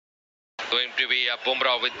Going to be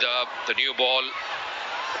Bumrah with the new ball.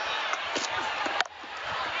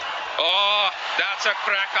 Oh, that's a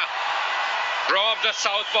cracker from the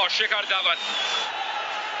southpaw, Shikhar Dhavan.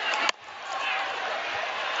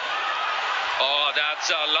 Oh, that's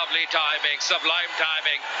a lovely timing, sublime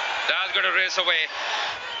timing. That's going to race away.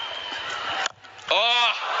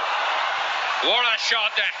 Oh, what a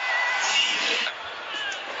shot there.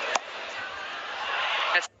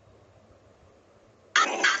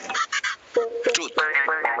 Truth.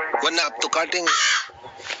 Wala up to cutting.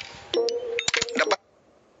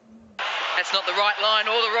 That's not the right line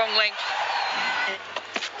or the wrong length.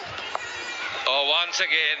 Oh, once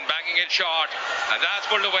again, banging it short, and that's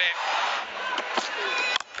pulled away.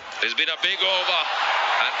 There's been a big over,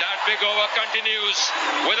 and that big over continues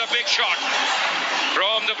with a big shot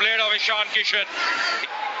from the blade of Ishan Kishan.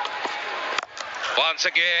 Once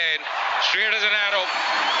again, straight as an arrow.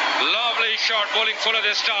 Lovely shot, bowling fuller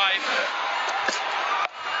this time.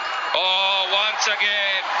 Oh, once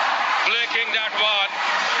again, flicking that one.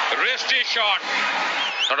 Wristy shot.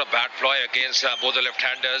 Not a bad ploy against both the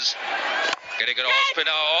left-handers. Getting an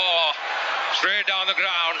off-spinner. Oh, straight down the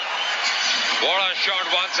ground. What a shot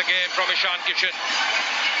once again from Ishan Kishan.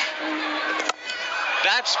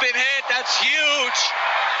 That's been hit. That's huge.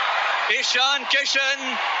 Ishan Kishan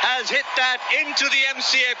has hit that into the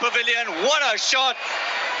MCA pavilion. What a shot.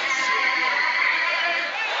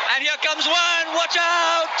 And here comes one. Watch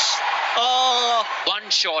out. Oh. One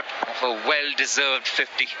shot of a well-deserved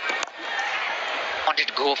 50. Wanted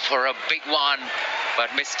to go for a big one, but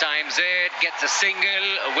mistimes it. Gets a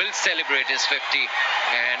single. Will celebrate his 50.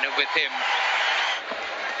 And with him,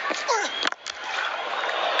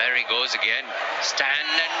 there he goes again.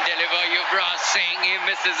 Stand and deliver, Yuvraj Singh. He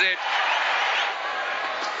misses it.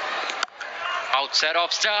 Outside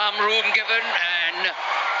off stump, room given, and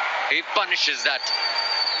he punishes that.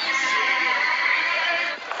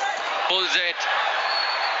 Pulls it.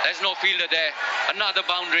 There's no fielder there. Another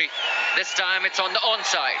boundary. This time it's on the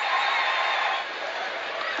onside.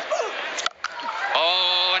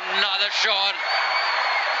 Oh, another shot.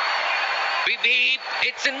 Beep, beep.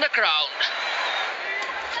 It's in the crowd.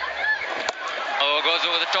 Oh, goes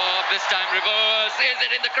over the top. This time reverse. Is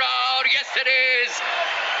it in the crowd? Yes, it is.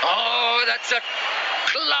 Oh, that's a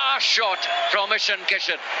class shot from Ishan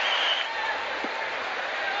Kishan.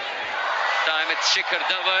 Time it's Shikhar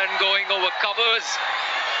Dhavan going over covers.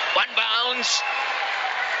 One bounce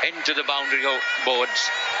into the boundary boards.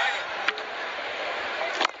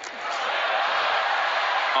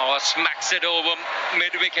 Oh, smacks it over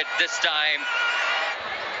mid-wicket this time.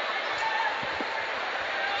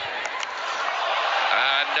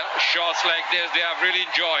 And shots like this, they have really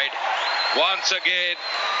enjoyed. Once again,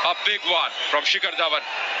 a big one from Shikhar Dhavan.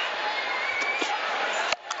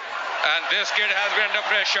 And this kid has been under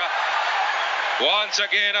pressure. Once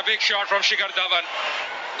again, a big shot from Shikhar Dhavan.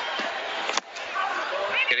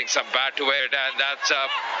 Getting some bat to it, and that's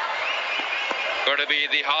going to be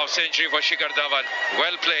the half century for Shikhar Dhavan.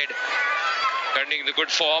 Well played. Turning the good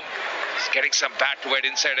form. He's getting some bat to it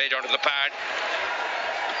inside edge onto the pad.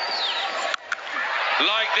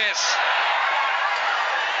 Like this.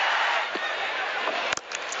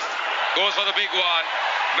 Goes for the big one.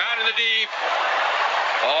 Man in the deep.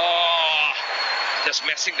 Oh, just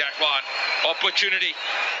messing that one. Opportunity.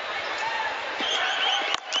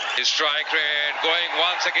 His strike rate going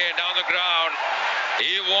once again down the ground.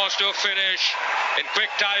 He wants to finish in quick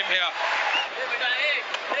time here.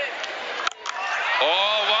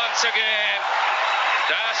 Oh, once again.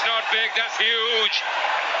 That's not big, that's huge.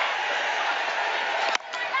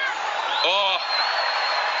 Oh,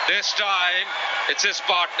 this time it's his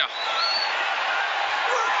partner.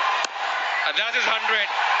 And that is 100.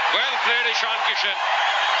 Well played, Ishan Kishan.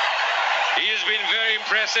 He has been very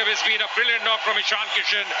impressive. It's been a brilliant knock from Ishan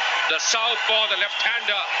Kishan. The southpaw, the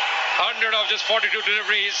left-hander. 100 of just 42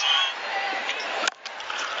 deliveries.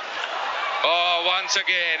 Oh, once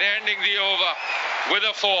again, ending the over with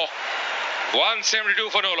a 4. 172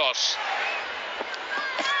 for no loss.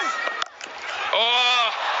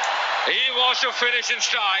 Oh, he wants to finish in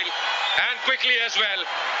style and quickly as well.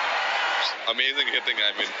 Amazing hitting,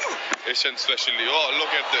 I mean, Ishan especially. Oh, look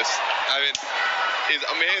at this. I mean, he's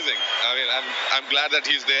amazing. I mean, I'm glad that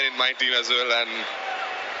he's there in my team as well. And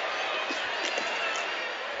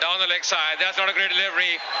down the leg side, that's not a great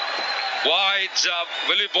delivery. Wides up,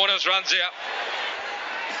 will be bonus runs here.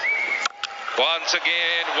 Once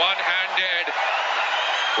again, one-handed.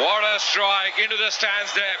 What a strike into the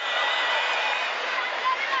stands there.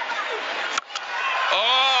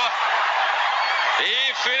 Oh, he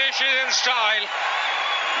finishes in style.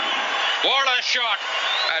 What a shot,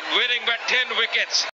 and winning by 10 wickets.